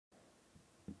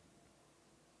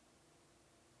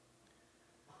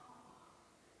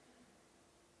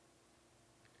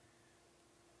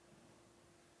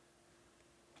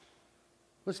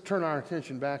Let's turn our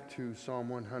attention back to Psalm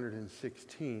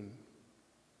 116.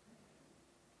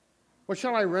 What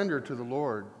shall I render to the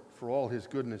Lord for all his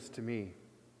goodness to me?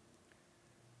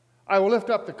 I will lift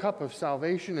up the cup of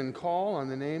salvation and call on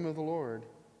the name of the Lord.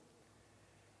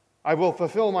 I will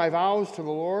fulfill my vows to the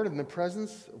Lord in the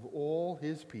presence of all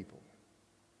his people.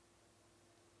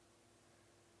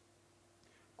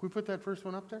 Can we put that first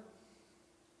one up there?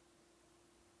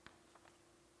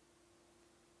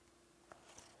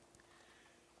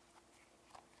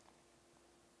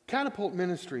 Catapult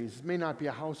Ministries may not be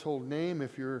a household name.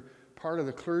 If you're part of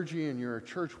the clergy and you're a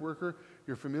church worker,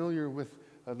 you're familiar with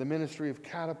the ministry of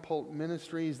Catapult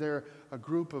Ministries. They're a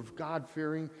group of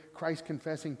God-fearing,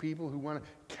 Christ-confessing people who want to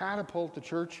catapult the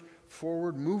church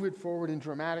forward, move it forward in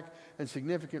dramatic and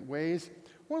significant ways.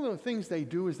 One of the things they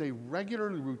do is they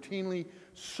regularly, routinely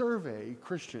survey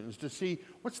Christians to see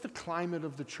what's the climate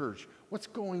of the church, what's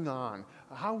going on,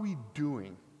 how are we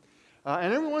doing.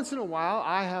 And every once in a while,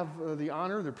 I have the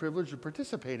honor, the privilege of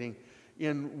participating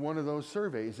in one of those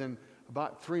surveys. And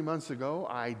about 3 months ago,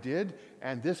 I did,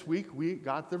 and this week we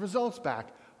got the results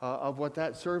back of what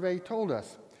that survey told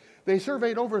us. They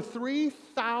surveyed over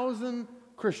 3,000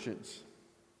 Christians,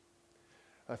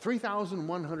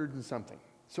 3,100 and something.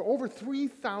 So over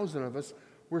 3,000 of us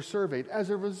were surveyed.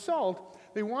 As a result,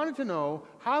 they wanted to know,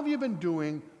 how have you been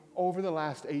doing over the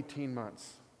last 18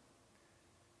 months?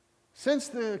 Since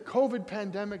the COVID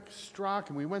pandemic struck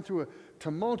and we went through a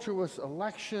tumultuous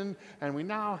election and we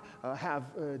now have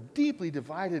deeply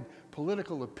divided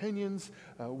political opinions,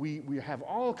 we have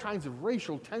all kinds of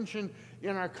racial tension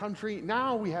in our country.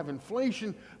 Now we have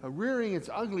inflation rearing its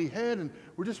ugly head, and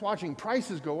we're just watching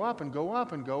prices go up and go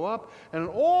up and go up. And in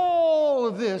all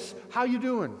of this, how you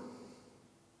doing?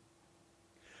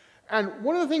 And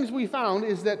one of the things we found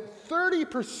is that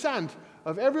 30%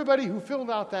 of everybody who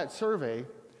filled out that survey,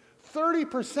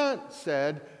 30%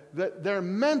 said that their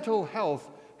mental health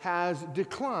has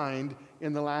declined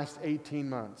in the last 18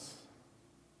 months.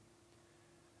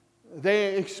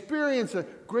 They experience a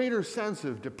greater sense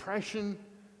of depression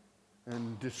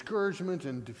and discouragement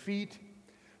and defeat.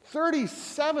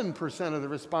 37% of the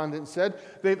respondents said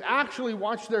they've actually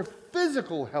watched their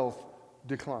physical health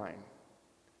decline.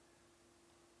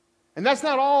 And that's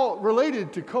not all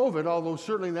related to COVID, although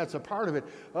certainly that's a part of it.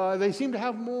 They seem to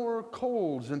have more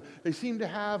colds, and they seem to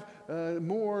have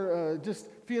more just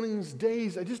feelings,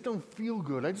 days, I just don't feel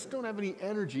good. I just don't have any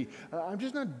energy. I'm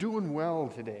just not doing well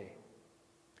today.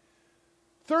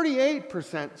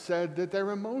 38% said that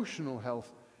their emotional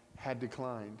health had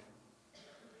declined.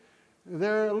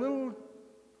 They're a little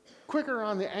quicker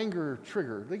on the anger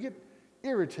trigger. They get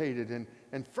irritated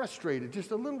and frustrated just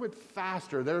a little bit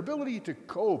faster. Their ability to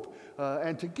cope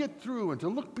and to get through and to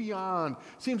look beyond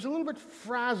seems a little bit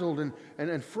frazzled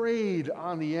and frayed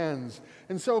on the ends.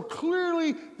 And so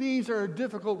clearly these are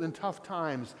difficult and tough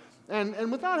times.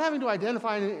 And without having to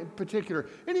identify in particular,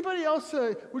 anybody else,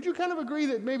 would you kind of agree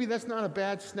that maybe that's not a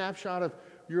bad snapshot of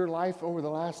your life over the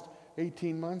last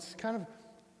 18 months? Kind of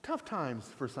tough times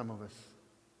for some of us.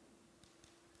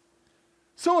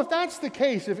 So if that's the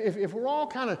case, if we're all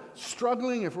kind of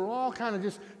struggling, if we're all kind of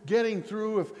just getting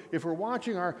through, if we're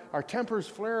watching our tempers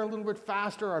flare a little bit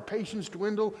faster, our patience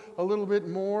dwindle a little bit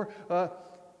more,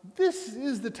 this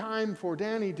is the time for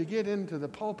Danny to get into the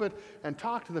pulpit and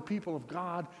talk to the people of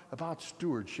God about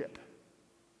stewardship.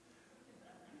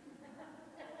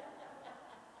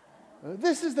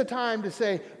 This is the time to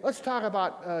say, let's talk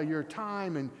about your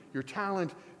time and your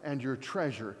talent and your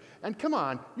treasure. And come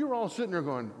on, you're all sitting there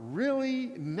going, really?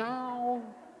 Now?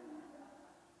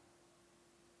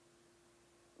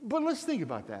 But let's think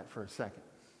about that for a second.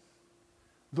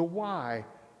 The why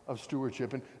of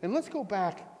stewardship. And let's go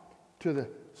back to the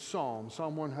Psalm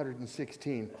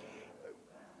 116.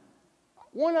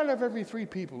 1 out of every 3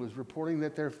 people is reporting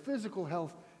that their physical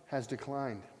health has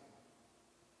declined.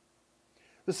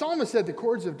 The psalmist said, the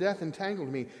cords of death entangled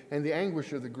me, and the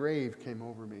anguish of the grave came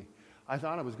over me. I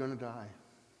thought I was going to die.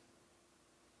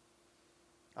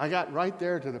 I got right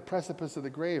there to the precipice of the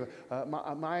grave.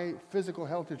 My physical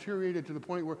health deteriorated to the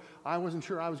point where I wasn't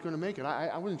sure I was going to make it.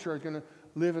 I wasn't sure I was going to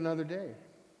live another day.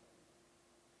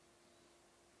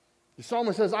 The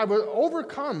psalmist says, I was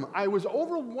overcome. I was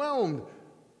overwhelmed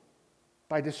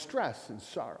by distress and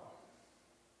sorrow.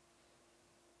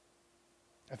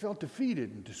 I felt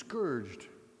defeated and discouraged.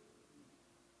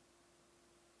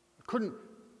 I couldn't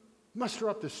muster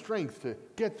up the strength to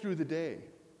get through the day.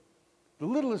 The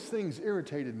littlest things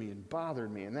irritated me and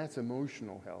bothered me, and that's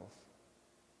emotional health.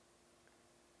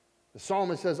 The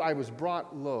psalmist says, I was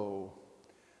brought low.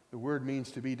 The word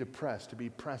means to be depressed, to be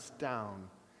pressed down,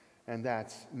 and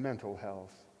that's mental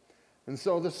health. And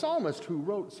so the psalmist who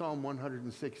wrote Psalm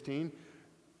 116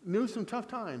 knew some tough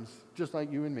times, just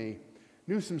like you and me.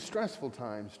 Knew some stressful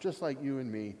times, just like you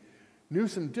and me. Knew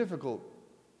some difficult,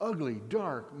 ugly,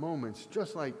 dark moments,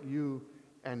 just like you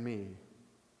and me.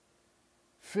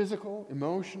 Physical,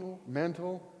 emotional,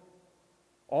 mental,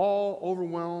 all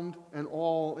overwhelmed and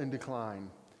all in decline.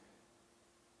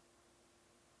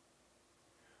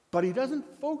 But he doesn't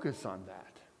focus on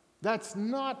that. That's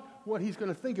not what he's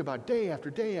going to think about day after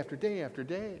day after day after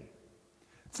day.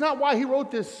 It's not why he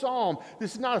wrote this psalm.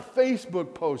 This is not a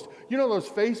Facebook post. You know those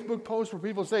Facebook posts where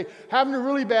people say, having a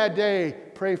really bad day,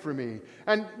 pray for me.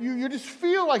 And you just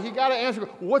feel like you got to answer,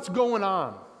 what's going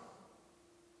on?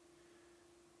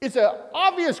 It's an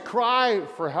obvious cry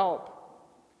for help.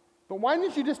 But why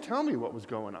didn't you just tell me what was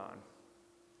going on?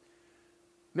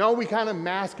 No, we kind of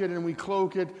mask it and we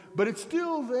cloak it, but it's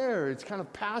still there. It's kind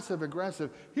of passive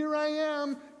aggressive. Here I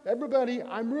am, everybody,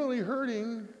 I'm really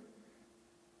hurting.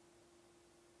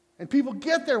 And people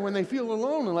get there when they feel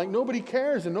alone and like nobody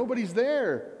cares and nobody's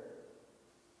there.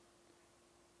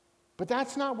 But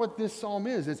that's not what this psalm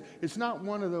is. It's not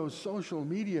one of those social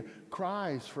media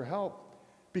cries for help.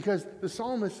 Because the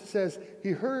psalmist says,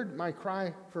 he heard my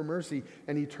cry for mercy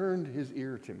and he turned his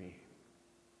ear to me.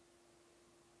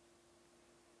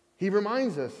 He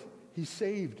reminds us, he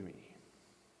saved me.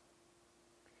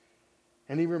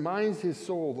 And he reminds his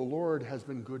soul, the Lord has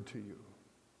been good to you.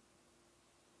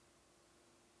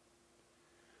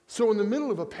 So in the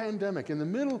middle of a pandemic, in the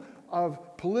middle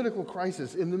of political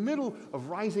crisis, in the middle of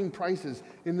rising prices,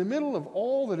 in the middle of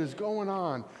all that is going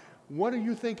on, what are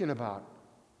you thinking about?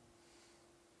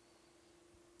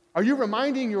 Are you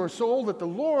reminding your soul that the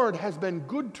Lord has been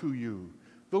good to you?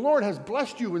 The Lord has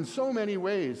blessed you in so many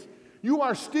ways. You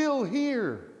are still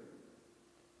here.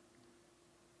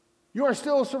 You are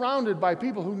still surrounded by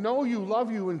people who know you,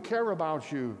 love you, and care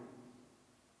about you.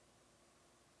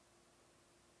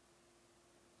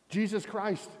 Jesus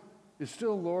Christ is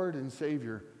still Lord and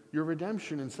Savior. Your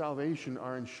redemption and salvation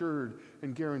are ensured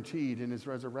and guaranteed in his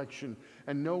resurrection,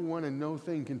 and no one and no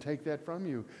thing can take that from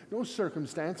you. No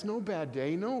circumstance, no bad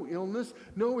day, no illness,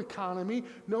 no economy,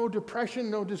 no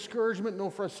depression, no discouragement, no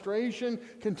frustration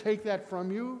can take that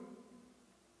from you.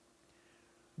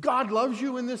 God loves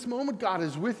you in this moment. God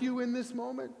is with you in this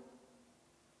moment.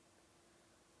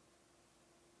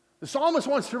 The psalmist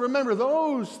wants to remember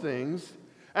those things.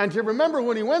 And to remember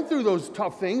when he went through those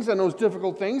tough things and those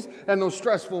difficult things and those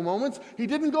stressful moments, he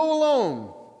didn't go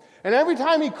alone. And every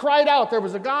time he cried out, there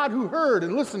was a God who heard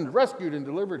and listened, rescued, and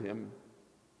delivered him.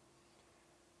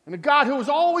 And a God who was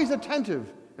always attentive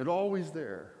and always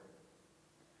there.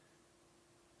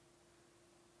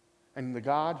 And the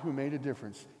God who made a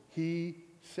difference, he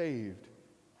saved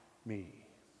me.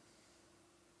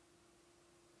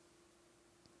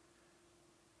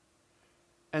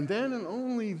 And then and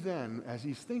only then, as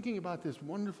he's thinking about this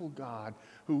wonderful God,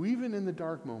 who even in the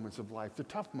dark moments of life, the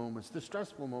tough moments, the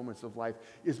stressful moments of life,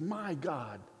 is my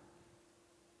God,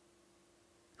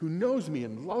 who knows me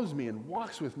and loves me and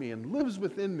walks with me and lives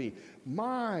within me,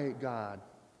 my God.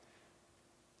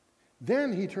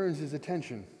 Then he turns his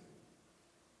attention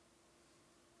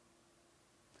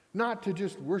not to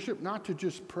just worship, not to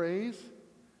just praise,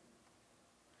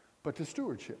 but to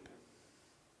stewardship.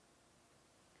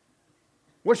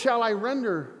 What shall I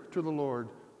render to the Lord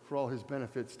for all his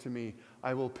benefits to me?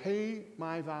 I will pay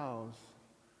my vows.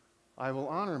 I will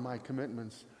honor my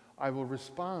commitments. I will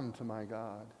respond to my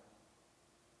God.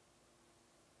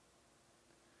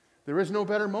 There is no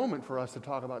better moment for us to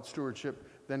talk about stewardship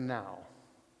than now.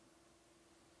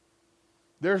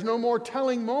 There's no more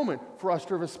telling moment for us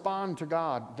to respond to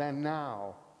God than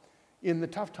now, in the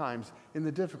tough times, in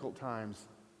the difficult times.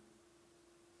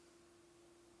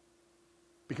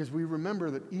 Because we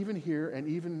remember that even here and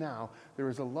even now, there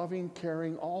is a loving,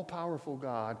 caring, all-powerful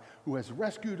God who has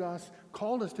rescued us,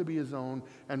 called us to be his own,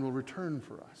 and will return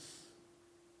for us.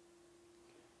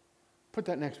 Put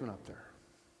that next one up there.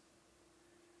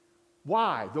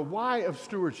 Why? The why of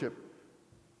stewardship.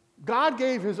 God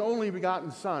gave his only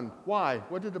begotten Son. Why?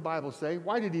 What did the Bible say?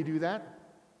 Why did he do that?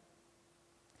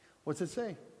 What's it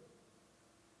say?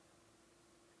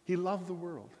 He loved the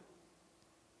world.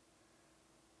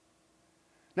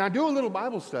 Now do a little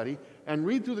Bible study and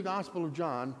read through the Gospel of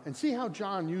John and see how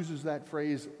John uses that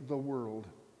phrase, the world.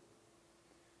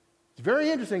 It's very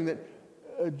interesting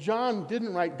that John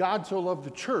didn't write, God so loved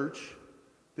the church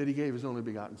that he gave his only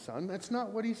begotten Son. That's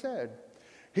not what he said.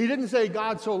 He didn't say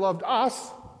God so loved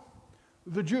us,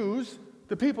 the Jews,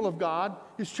 the people of God,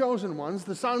 his chosen ones,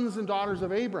 the sons and daughters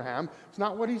of Abraham. It's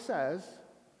not what he says.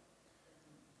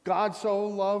 God so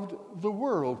loved the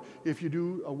world. If you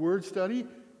do a word study,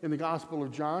 in the Gospel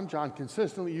of John, John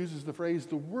consistently uses the phrase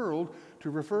the world to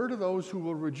refer to those who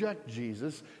will reject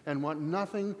Jesus and want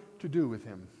nothing to do with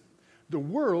him. The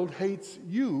world hates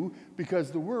you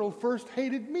because the world first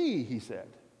hated me, he said.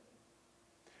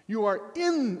 You are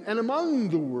in and among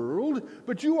the world,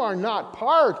 but you are not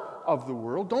part of the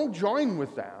world. Don't join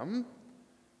with them.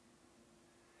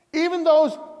 Even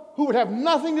those who would have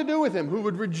nothing to do with him, who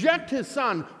would reject his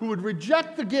son, who would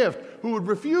reject the gift, who would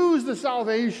refuse the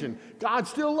salvation, God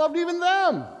still loved even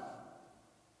them.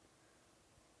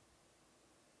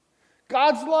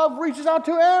 God's love reaches out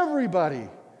to everybody,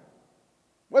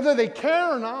 whether they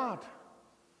care or not,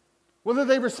 whether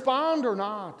they respond or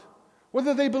not,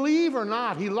 whether they believe or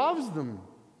not. He loves them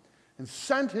and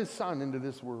sent his son into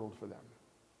this world for them.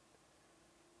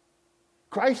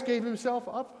 Christ gave himself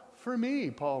up for me,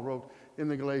 Paul wrote in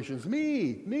the Galatians.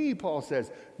 Me, Paul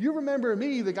says. You remember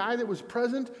me, the guy that was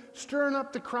present, stirring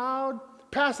up the crowd,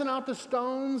 passing out the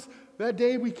stones that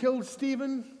day we killed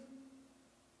Stephen?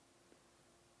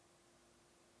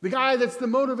 The guy that's the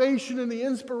motivation and the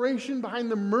inspiration behind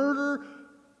the murder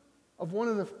of one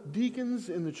of the deacons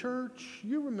in the church?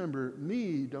 You remember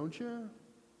me, don't you?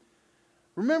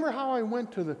 Remember how I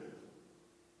went to the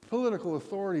political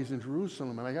authorities in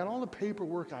Jerusalem and I got all the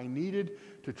paperwork I needed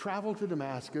to travel to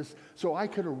Damascus so I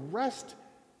could arrest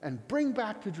and bring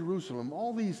back to Jerusalem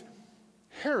all these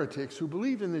heretics who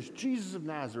believed in this Jesus of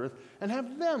Nazareth and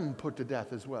have them put to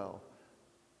death as well.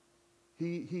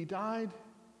 He died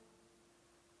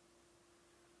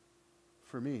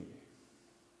for me.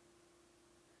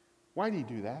 Why did he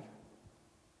do that?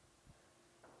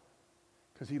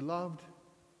 Because he loved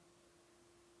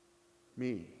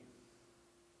me.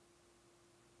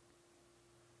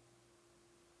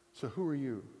 So who are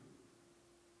you?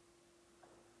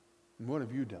 And what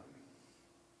have you done?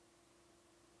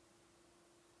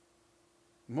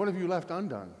 And what have you left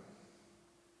undone?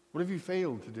 What have you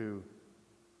failed to do?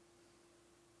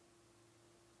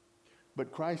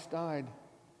 But Christ died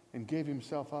and gave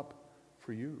himself up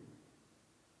for you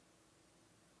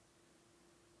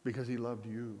because he loved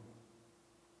you.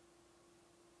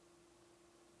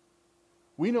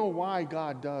 We know why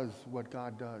God does what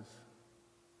God does.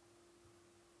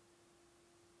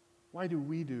 Why do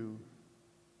we do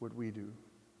what we do?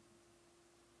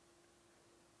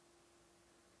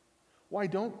 Why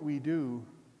don't we do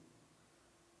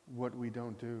what we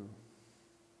don't do?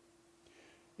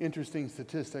 Interesting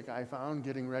statistic I found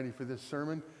getting ready for this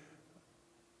sermon.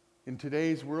 In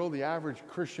today's world, the average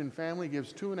Christian family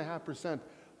gives 2.5%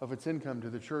 of its income to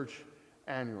the church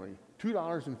annually.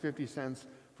 $2.50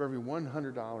 for every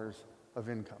 $100 of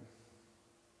income.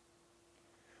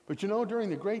 But you know, during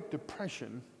the Great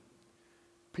Depression,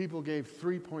 people gave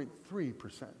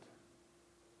 3.3%.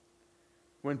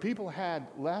 When people had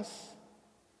less,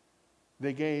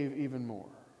 they gave even more.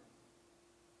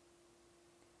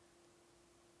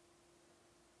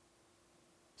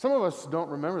 Some of us don't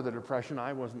remember the Depression.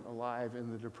 I wasn't alive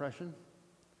in the Depression.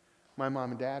 My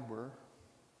mom and dad were.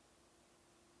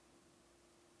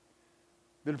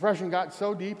 The Depression got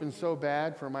so deep and so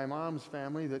bad for my mom's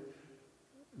family that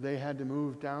they had to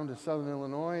move down to southern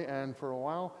Illinois, and for a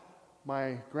while,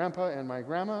 my grandpa and my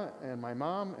grandma and my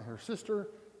mom and her sister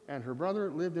and her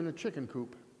brother lived in a chicken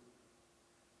coop.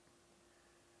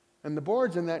 And the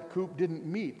boards in that coop didn't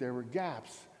meet. There were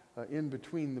gaps in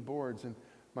between the boards. And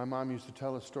my mom used to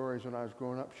tell us stories when I was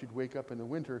growing up. She'd wake up in the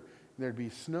winter and there'd be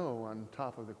snow on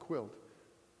top of the quilt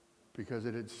because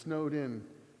it had snowed in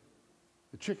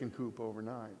the chicken coop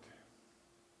overnight.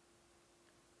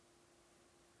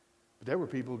 But there were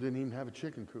people who didn't even have a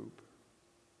chicken coop.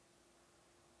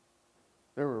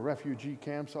 There were refugee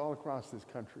camps all across this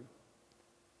country.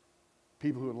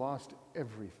 People who had lost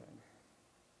everything.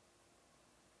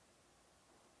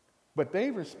 But they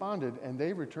responded and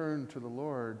they returned to the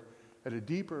Lord at a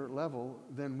deeper level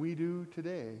than we do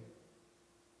today.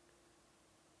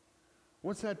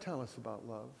 What's that tell us about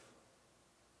love?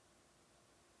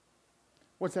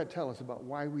 What's that tell us about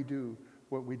why we do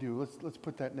what we do? Let's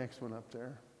put that next one up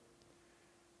there.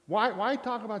 Why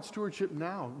talk about stewardship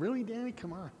now? Really, Danny?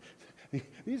 Come on.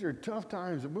 These are tough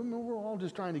times. We're all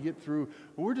just trying to get through.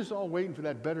 We're just all waiting for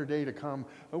that better day to come.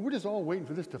 We're just all waiting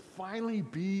for this to finally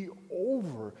be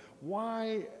over.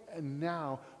 Why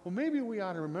now? Well, maybe we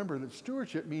ought to remember that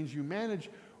stewardship means you manage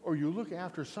or you look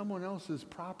after someone else's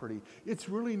property. It's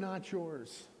really not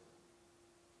yours.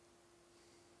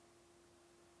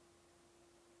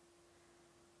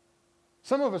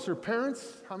 Some of us are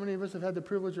parents. How many of us have had the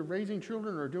privilege of raising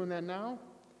children or are doing that now?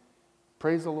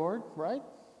 Praise the Lord, right?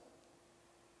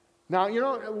 Now, you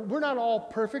know, we're not all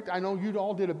perfect. I know you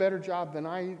all did a better job than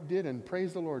I did, and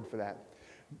praise the Lord for that.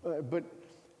 But,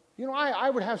 You know, I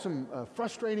would have some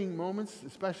frustrating moments,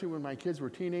 especially when my kids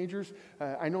were teenagers.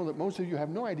 I know that most of you have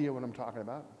no idea what I'm talking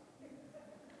about.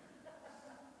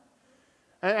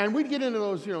 And we'd get into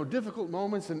those, difficult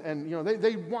moments, and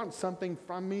they want something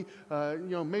from me.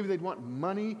 Maybe they'd want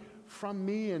money from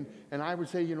me, and I would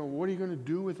say, what are you going to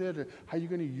do with it? Or how are you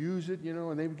going to use it?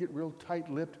 And they would get real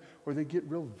tight-lipped, or they'd get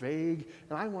real vague,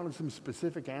 and I wanted some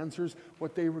specific answers,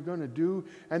 what they were going to do.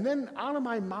 And then out of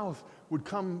my mouth would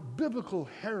come biblical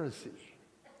heresy.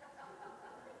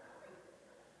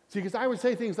 See, because I would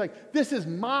say things like, this is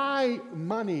my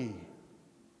money.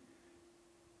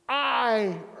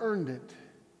 I earned it.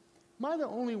 Am I the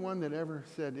only one that ever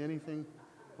said anything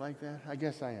like that? I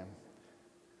guess I am.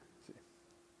 See,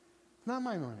 it's not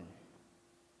my money.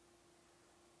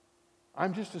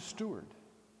 I'm just a steward.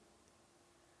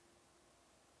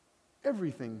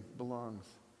 Everything belongs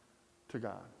to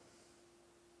God.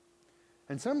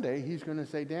 And someday he's going to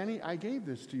say, Danny, I gave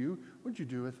this to you. What'd you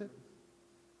do with it?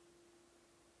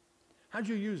 How'd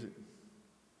you use it?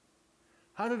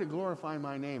 How did it glorify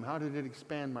my name? How did it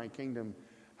expand my kingdom?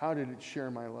 How did it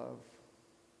share my love?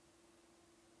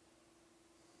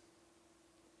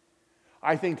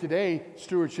 I think today,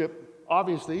 stewardship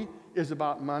obviously is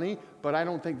about money, but I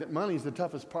don't think that money is the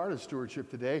toughest part of stewardship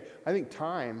today. I think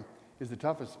time is the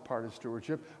toughest part of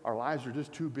stewardship. Our lives are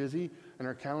just too busy, and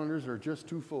our calendars are just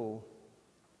too full.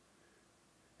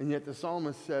 And yet the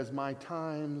psalmist says, my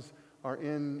times are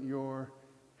in your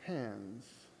hands.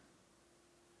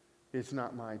 It's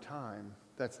not my time.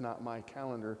 That's not my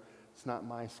calendar. It's not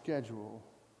my schedule.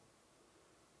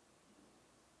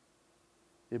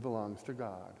 It belongs to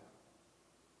God.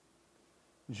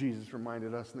 Jesus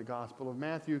reminded us in the Gospel of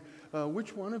Matthew,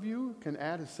 which one of you can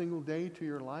add a single day to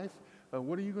your life?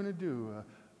 What are you going to do?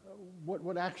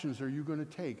 What actions are you going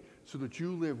to take so that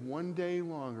you live one day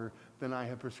longer than I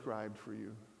have prescribed for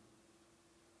you?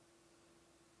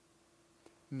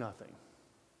 Nothing.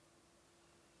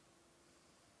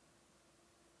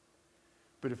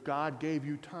 But if God gave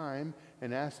you time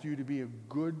and asked you to be a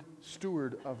good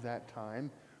steward of that time,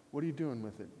 what are you doing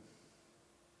with it?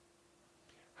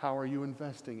 How are you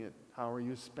investing it? How are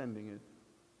you spending it?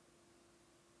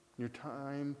 Your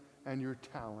time and your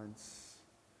talents.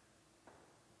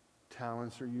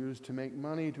 Talents are used to make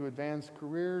money, to advance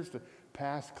careers, to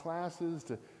pass classes,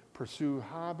 to pursue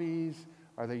hobbies.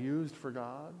 Are they used for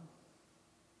God?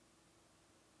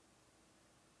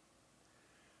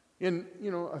 In,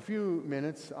 a few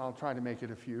minutes, I'll try to make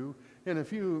it a few. In a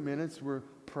few minutes, we'll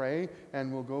pray,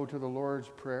 and we'll go to the Lord's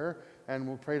Prayer, and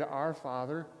we'll pray to our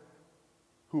Father,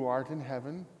 who art in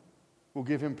heaven. We'll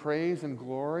give him praise and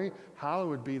glory.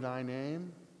 Hallowed be thy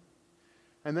name.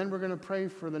 And then we're going to pray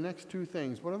for the next two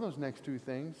things. What are those next two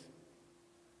things?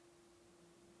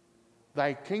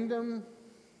 Thy kingdom,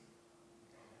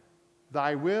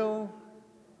 thy will.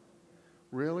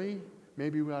 Really?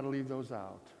 Maybe we ought to leave those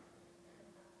out.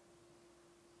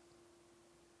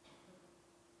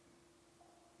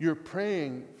 You're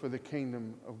praying for the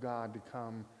kingdom of God to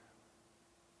come.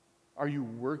 Are you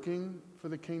working for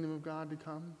the kingdom of God to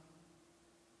come?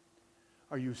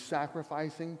 Are you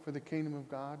sacrificing for the kingdom of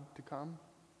God to come?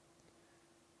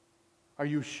 Are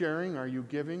you sharing? Are you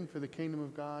giving for the kingdom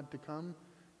of God to come?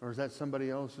 Or is that somebody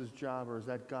else's job, or is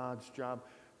that God's job?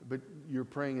 But you're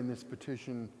praying in this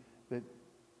petition that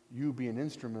you be an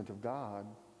instrument of God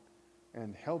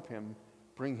and help him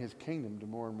bring his kingdom to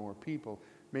more and more people.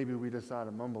 Maybe we just ought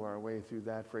to mumble our way through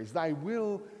that phrase. Thy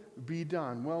will be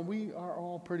done. Well, we are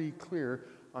all pretty clear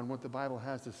on what the Bible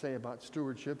has to say about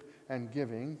stewardship and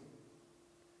giving.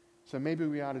 So maybe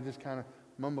we ought to just kind of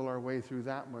mumble our way through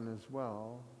that one as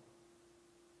well.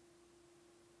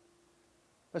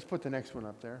 Let's put the next one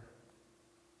up there.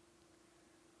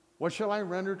 What shall I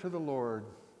render to the Lord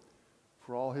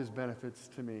for all his benefits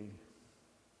to me?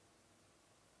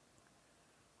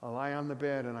 I lie on the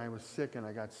bed and I was sick, and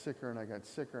I got sicker, and I got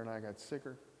sicker, and I got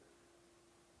sicker.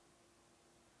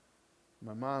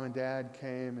 My mom and dad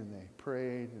came and they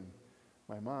prayed, and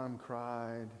my mom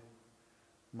cried.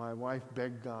 My wife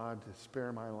begged God to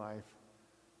spare my life.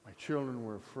 My children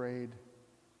were afraid,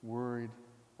 worried.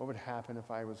 What would happen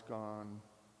if I was gone?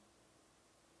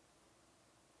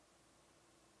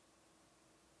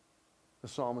 The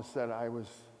psalmist said I was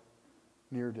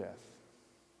near death.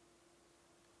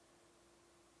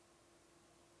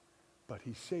 But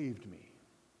he saved me.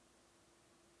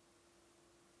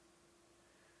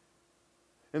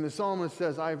 And the psalmist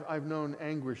says, I've known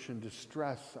anguish and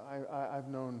distress. I've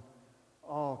known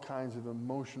all kinds of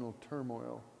emotional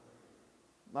turmoil.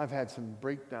 I've had some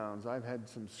breakdowns. I've had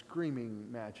some screaming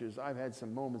matches. I've had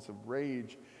some moments of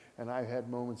rage, and I've had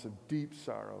moments of deep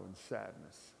sorrow and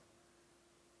sadness.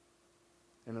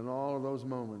 And in all of those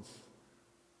moments,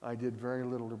 I did very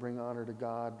little to bring honor to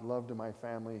God, love to my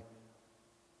family,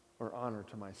 or honor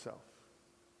to myself.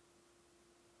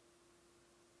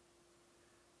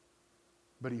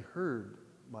 But he heard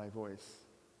my voice.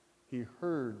 He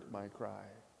heard my cry.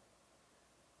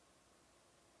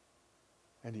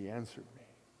 And he answered me.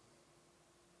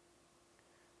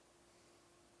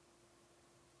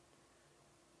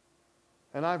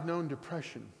 And I've known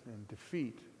depression and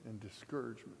defeat and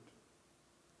discouragement.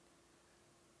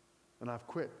 And I've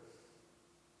quit.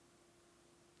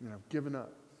 And I've given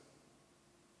up.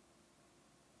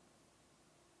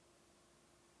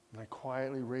 And I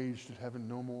quietly raged at heaven,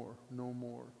 no more, no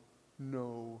more,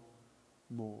 no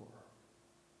more.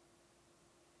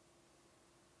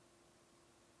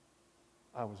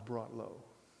 I was brought low.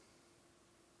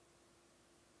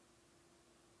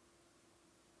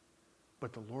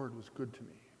 But the Lord was good to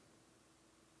me.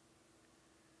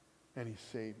 And he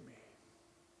saved me.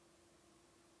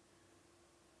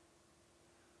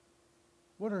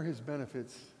 What are his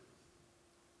benefits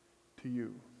to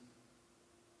you?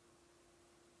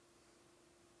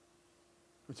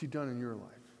 What's he done in your life?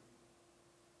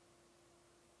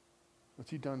 What's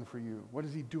he done for you? What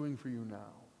is he doing for you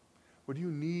now? What do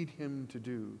you need him to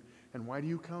do? And why do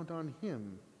you count on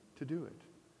him to do it?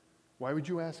 Why would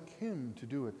you ask him to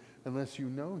do it unless you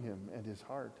know him and his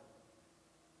heart?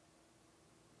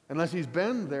 Unless he's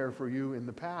been there for you in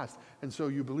the past, and so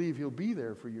you believe he'll be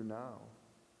there for you now.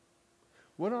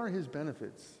 What are his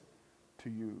benefits to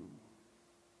you?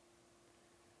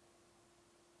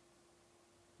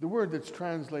 The word that's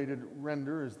translated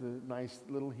render is the nice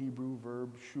little Hebrew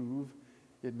verb shuv.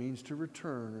 It means to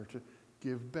return or to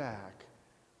give back.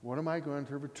 What am I going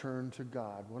to return to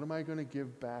God? What am I going to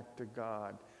give back to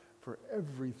God for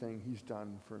everything he's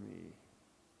done for me?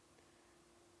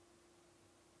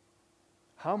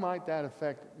 How might that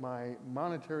affect my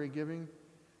monetary giving?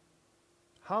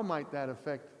 How might that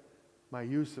affect my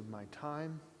use of my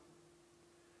time?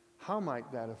 How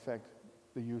might that affect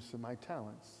the use of my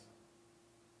talents?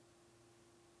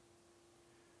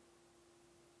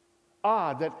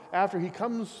 That after he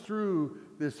comes through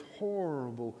this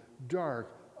horrible,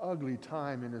 dark, ugly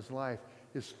time in his life,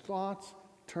 his thoughts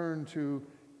turn to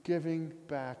giving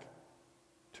back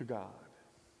to God.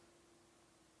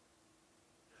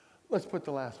 Let's put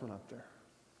the last one up there.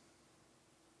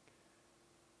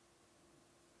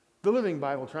 The Living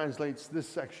Bible translates this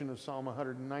section of Psalm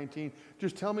 119.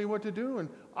 Just tell me what to do and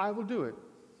I will do it.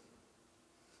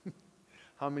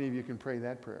 How many of you can pray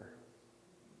that prayer?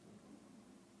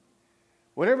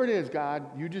 Whatever it is,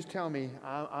 God, you just tell me,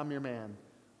 I'm your man.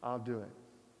 I'll do it.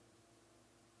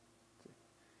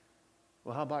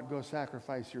 Well, how about go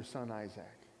sacrifice your son Isaac?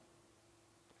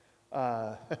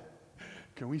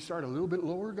 Can we start a little bit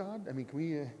lower, God? I mean, can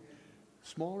we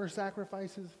smaller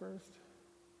sacrifices first?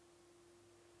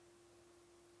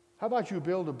 How about you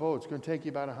build a boat? It's going to take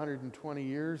you about 120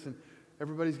 years, and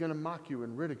everybody's going to mock you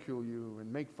and ridicule you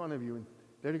and make fun of you, and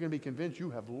they're going to be convinced you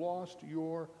have lost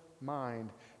your mind.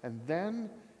 And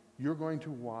then you're going to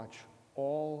watch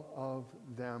all of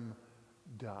them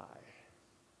die.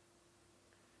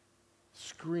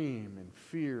 Scream in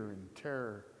fear and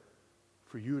terror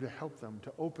for you to help them,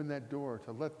 to open that door,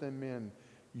 to let them in.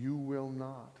 You will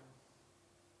not.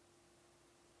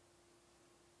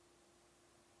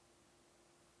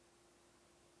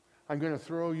 I'm going to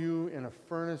throw you in a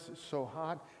furnace so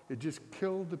hot it just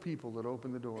killed the people that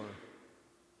opened the door.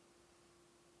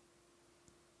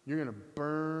 You're going to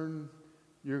burn.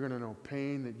 You're going to know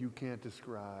pain that you can't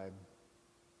describe.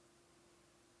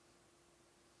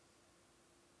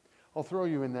 I'll throw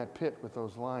you in that pit with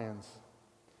those lions.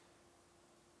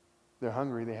 They're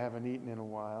hungry. They haven't eaten in a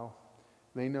while.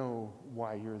 They know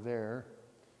why you're there.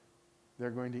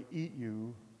 They're going to eat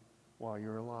you while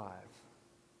you're alive.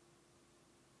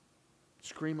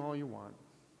 Scream all you want.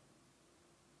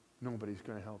 Nobody's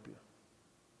going to help you.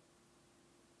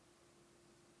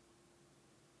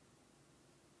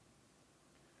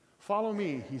 Follow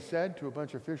me, he said to a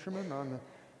bunch of fishermen on the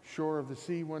shore of the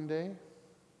sea one day.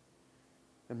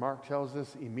 And Mark tells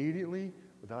us immediately,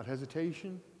 without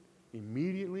hesitation,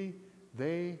 immediately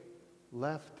they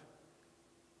left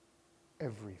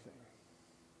everything.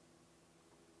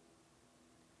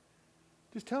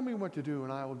 Just tell me what to do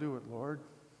and I will do it, Lord.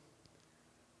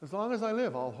 As long as I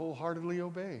live, I'll wholeheartedly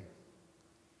obey.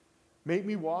 Make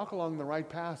me walk along the right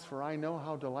paths, for I know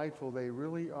how delightful they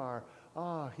really are.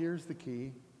 Here's the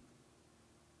key.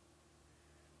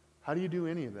 How do you do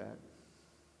any of that?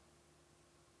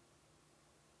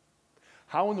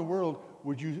 How in the world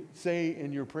would you say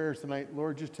in your prayers tonight,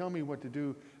 Lord, just tell me what to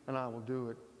do and I will do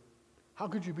it? How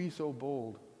could you be so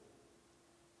bold?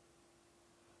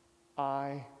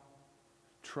 I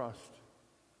trust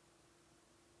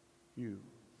you.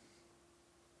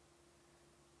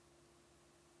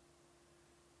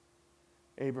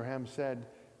 Abraham said,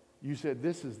 you said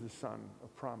this is the son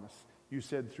of promise. You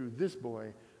said through this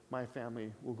boy, my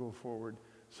family will go forward.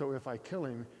 So if I kill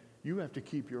him, you have to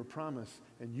keep your promise,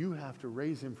 and you have to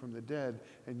raise him from the dead,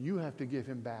 and you have to give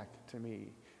him back to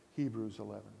me. Hebrews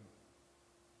 11.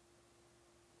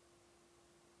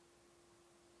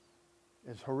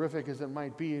 As horrific as it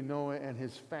might be, Noah and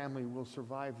his family will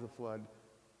survive the flood.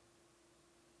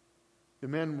 The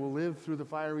men will live through the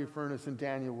fiery furnace, and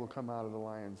Daniel will come out of the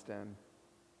lion's den.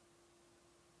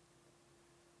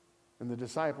 And the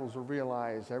disciples will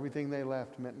realize everything they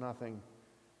left meant nothing,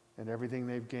 and everything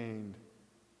they've gained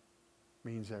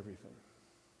means everything.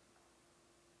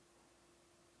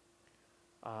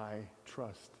 I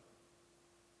trust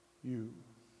you.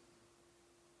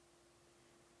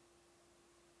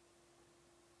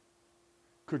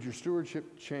 Could your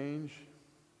stewardship change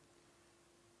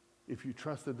if you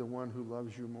trusted the one who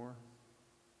loves you more?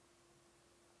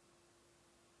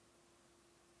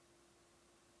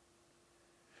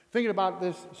 Thinking about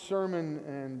this sermon,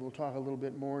 and we'll talk a little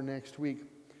bit more next week,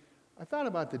 I thought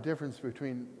about the difference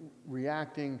between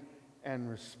reacting and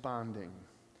responding.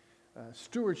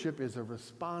 Stewardship is a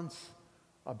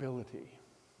responsibility.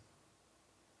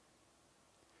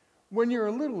 When you're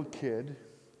a little kid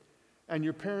and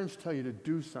your parents tell you to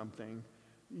do something,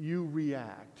 you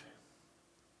react.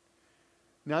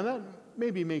 Now that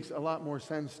maybe makes a lot more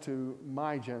sense to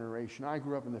my generation. I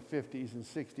grew up in the 50s and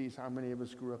 60s. How many of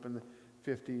us grew up in the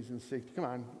 50s and 60s? Come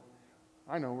on.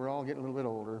 I know we're all getting a little bit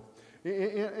older.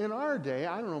 In our day,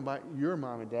 I don't know about your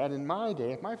mom and dad, in my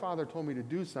day, if my father told me to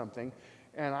do something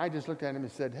and I just looked at him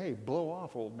and said, hey, blow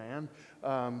off, old man,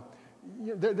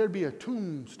 there'd be a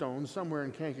tombstone somewhere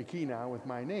in Kankakee now with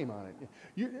my name on it.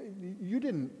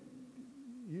 You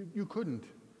couldn't.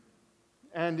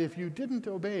 And if you didn't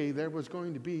obey, there was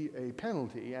going to be a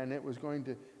penalty, and it was going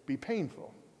to be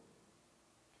painful.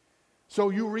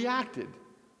 So you reacted.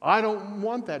 I don't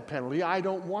want that penalty. I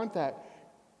don't want that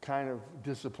kind of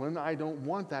discipline. I don't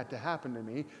want that to happen to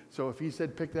me. So if he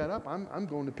said pick that up, I'm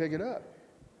going to pick it up.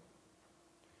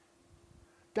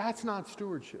 That's not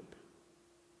stewardship.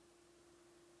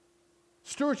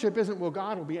 Stewardship isn't, well,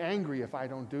 God will be angry if I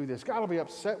don't do this. God will be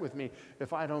upset with me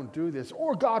if I don't do this.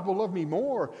 Or God will love me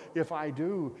more if I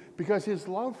do. Because his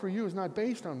love for you is not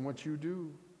based on what you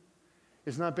do.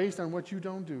 It's not based on what you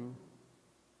don't do.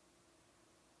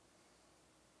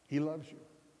 He loves you.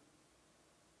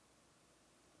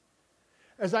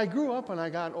 As I grew up and I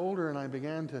got older and I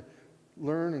began to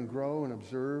learn and grow and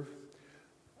observe,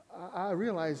 I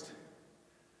realized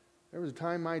there was a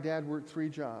time my dad worked 3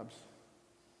 jobs,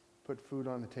 put food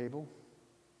on the table.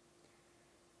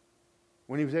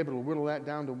 When he was able to whittle that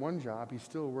down to 1 job, he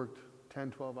still worked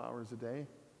 10, 12 hours a day.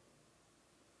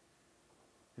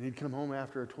 And he'd come home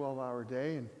after a 12-hour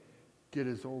day and get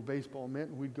his old baseball mitt,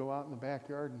 and we'd go out in the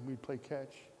backyard and we'd play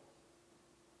catch.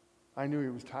 I knew he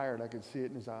was tired. I could see it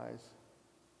in his eyes.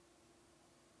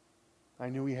 I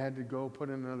knew he had to go put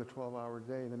in another 12-hour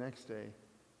day the next day.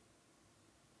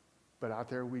 But out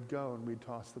there we'd go and we'd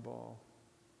toss the ball.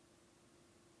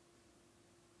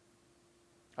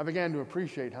 I began to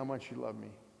appreciate how much he loved me.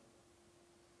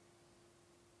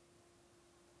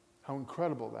 How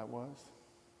incredible that was.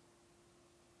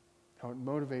 How it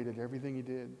motivated everything he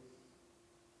did.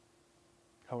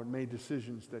 How it made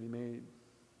decisions that he made.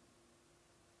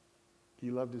 He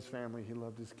loved his family. He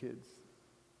loved his kids.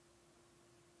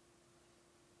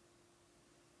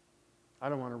 I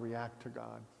don't want to react to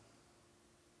God.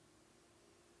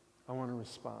 I want to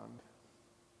respond.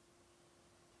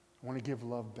 I want to give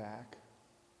love back.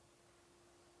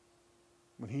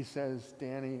 When he says,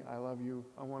 Danny, I love you,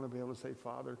 I want to be able to say,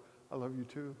 Father, I love you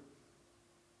too.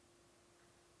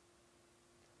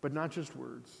 But not just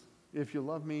words. If you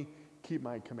love me, keep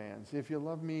my commands. If you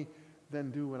love me, then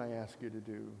do what I ask you to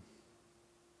do.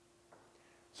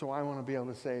 So I want to be able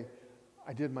to say,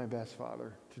 I did my best,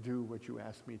 Father, to do what you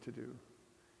asked me to do.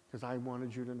 Because I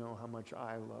wanted you to know how much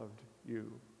I loved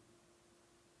you.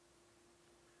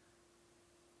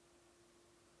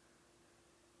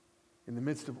 In the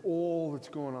midst of all that's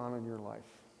going on in your life,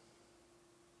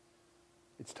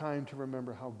 it's time to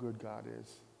remember how good God is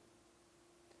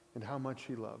and how much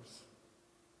he loves.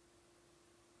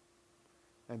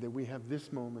 And that we have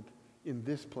this moment in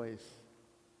this place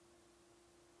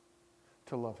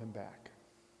to love him back.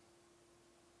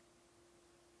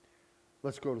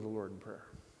 Let's go to the Lord in prayer.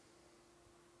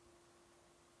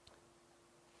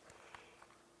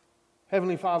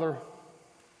 Heavenly Father,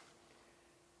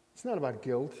 it's not about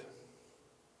guilt.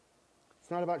 It's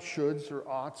It's not about shoulds or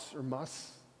oughts or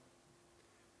musts.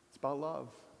 It's about love.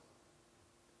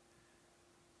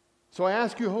 So I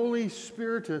ask you, Holy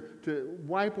Spirit, to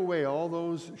wipe away all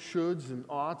those shoulds and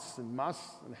oughts and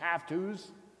musts and have-tos.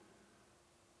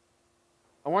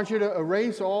 I want you to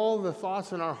erase all the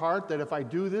thoughts in our heart that if I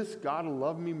do this, God will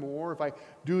love me more. If I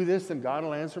do this, then God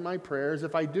will answer my prayers.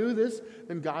 If I do this,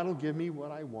 then God will give me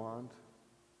what I want.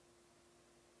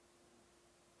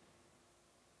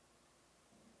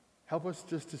 Help us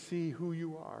just to see who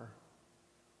you are.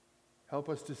 Help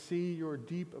us to see your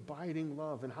deep, abiding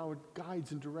love and how it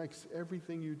guides and directs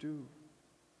everything you do.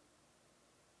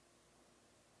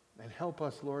 And help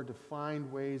us, Lord, to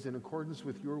find ways in accordance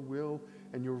with your will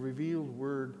and your revealed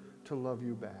word to love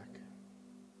you back.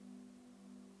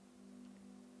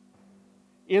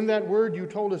 In that word, you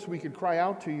told us we could cry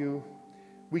out to you.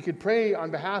 We could pray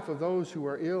on behalf of those who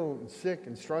are ill and sick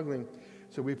and struggling.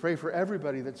 So we pray for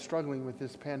everybody that's struggling with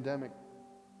this pandemic.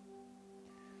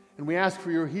 And we ask for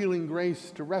your healing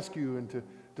grace to rescue and to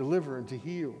deliver and to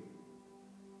heal.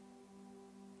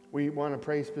 We want to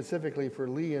pray specifically for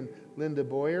Lee and Linda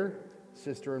Boyer,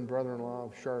 sister and brother-in-law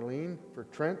of Charlene, for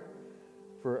Trent,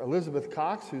 for Elizabeth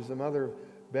Cox, who's the mother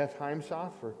of Beth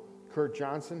Heimsoth, for Kurt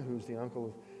Johnson, who's the uncle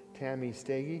of Tammy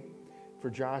Stagey, for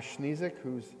Josh Sneezek,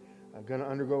 who's going to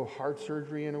undergo heart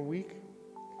surgery in a week.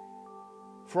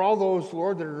 For all those,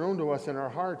 Lord, that are known to us in our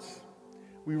hearts,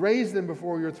 we raise them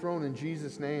before your throne in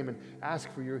Jesus' name and ask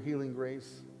for your healing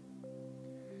grace.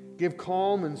 Give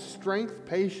calm and strength,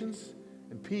 patience,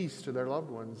 and peace to their loved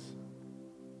ones.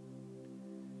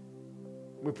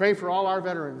 We pray for all our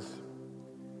veterans.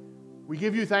 We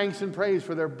give you thanks and praise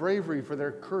for their bravery, for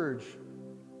their courage,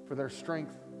 for their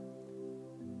strength,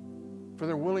 for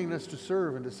their willingness to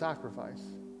serve and to sacrifice.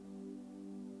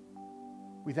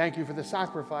 We thank you for the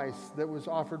sacrifice that was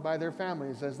offered by their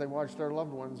families as they watched their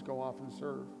loved ones go off and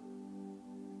serve.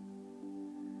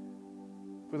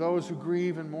 For those who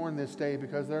grieve and mourn this day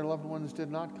because their loved ones did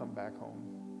not come back home,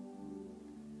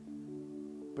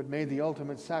 but made the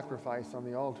ultimate sacrifice on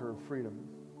the altar of freedom.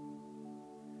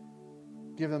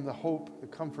 Give them the hope, the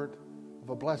comfort of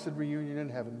a blessed reunion in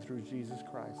heaven through Jesus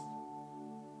Christ.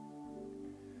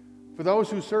 For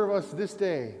those who serve us this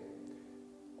day,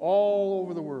 all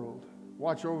over the world,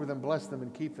 watch over them, bless them,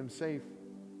 and keep them safe.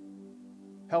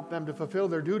 Help them to fulfill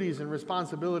their duties and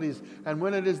responsibilities, and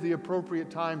when it is the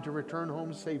appropriate time, to return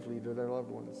home safely to their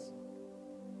loved ones.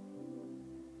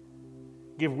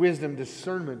 Give wisdom,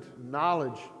 discernment,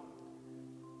 knowledge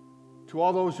to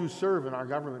all those who serve in our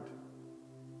government,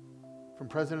 from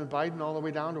President Biden all the way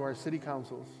down to our city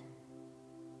councils.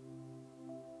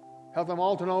 Help them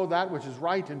all to know that which is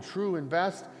right and true and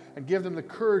best, and give them the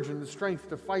courage and the strength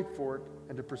to fight for it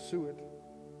and to pursue it.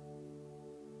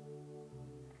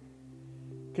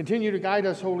 Continue to guide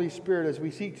us, Holy Spirit, as we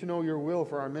seek to know your will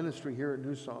for our ministry here at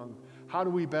New Song. How do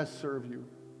we best serve you?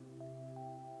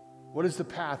 What is the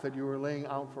path that you are laying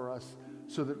out for us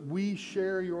so that we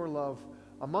share your love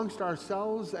amongst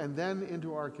ourselves and then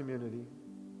into our community?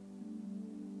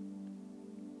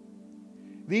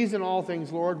 These and all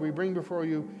things, Lord, we bring before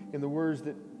you in the words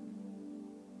that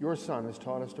your Son has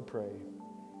taught us to pray.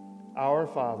 Our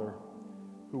Father,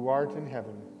 who art in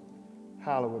heaven,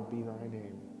 hallowed be thy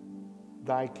name.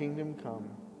 Thy kingdom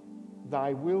come,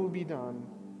 thy will be done,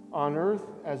 on earth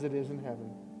as it is in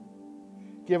heaven.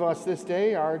 Give us this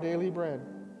day our daily bread,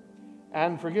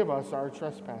 and forgive us our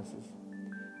trespasses,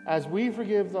 as we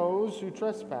forgive those who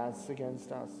trespass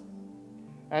against us.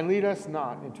 And lead us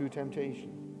not into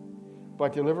temptation,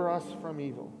 but deliver us from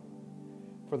evil.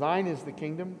 For thine is the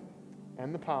kingdom,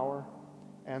 and the power,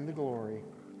 and the glory,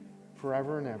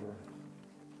 forever and ever.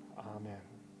 Amen.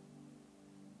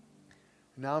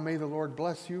 Now may the Lord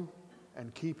bless you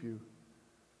and keep you.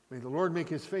 May the Lord make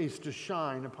his face to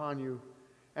shine upon you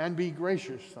and be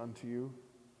gracious unto you.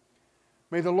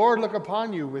 May the Lord look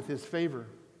upon you with his favor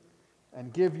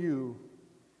and give you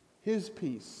his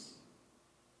peace.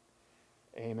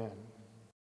 Amen.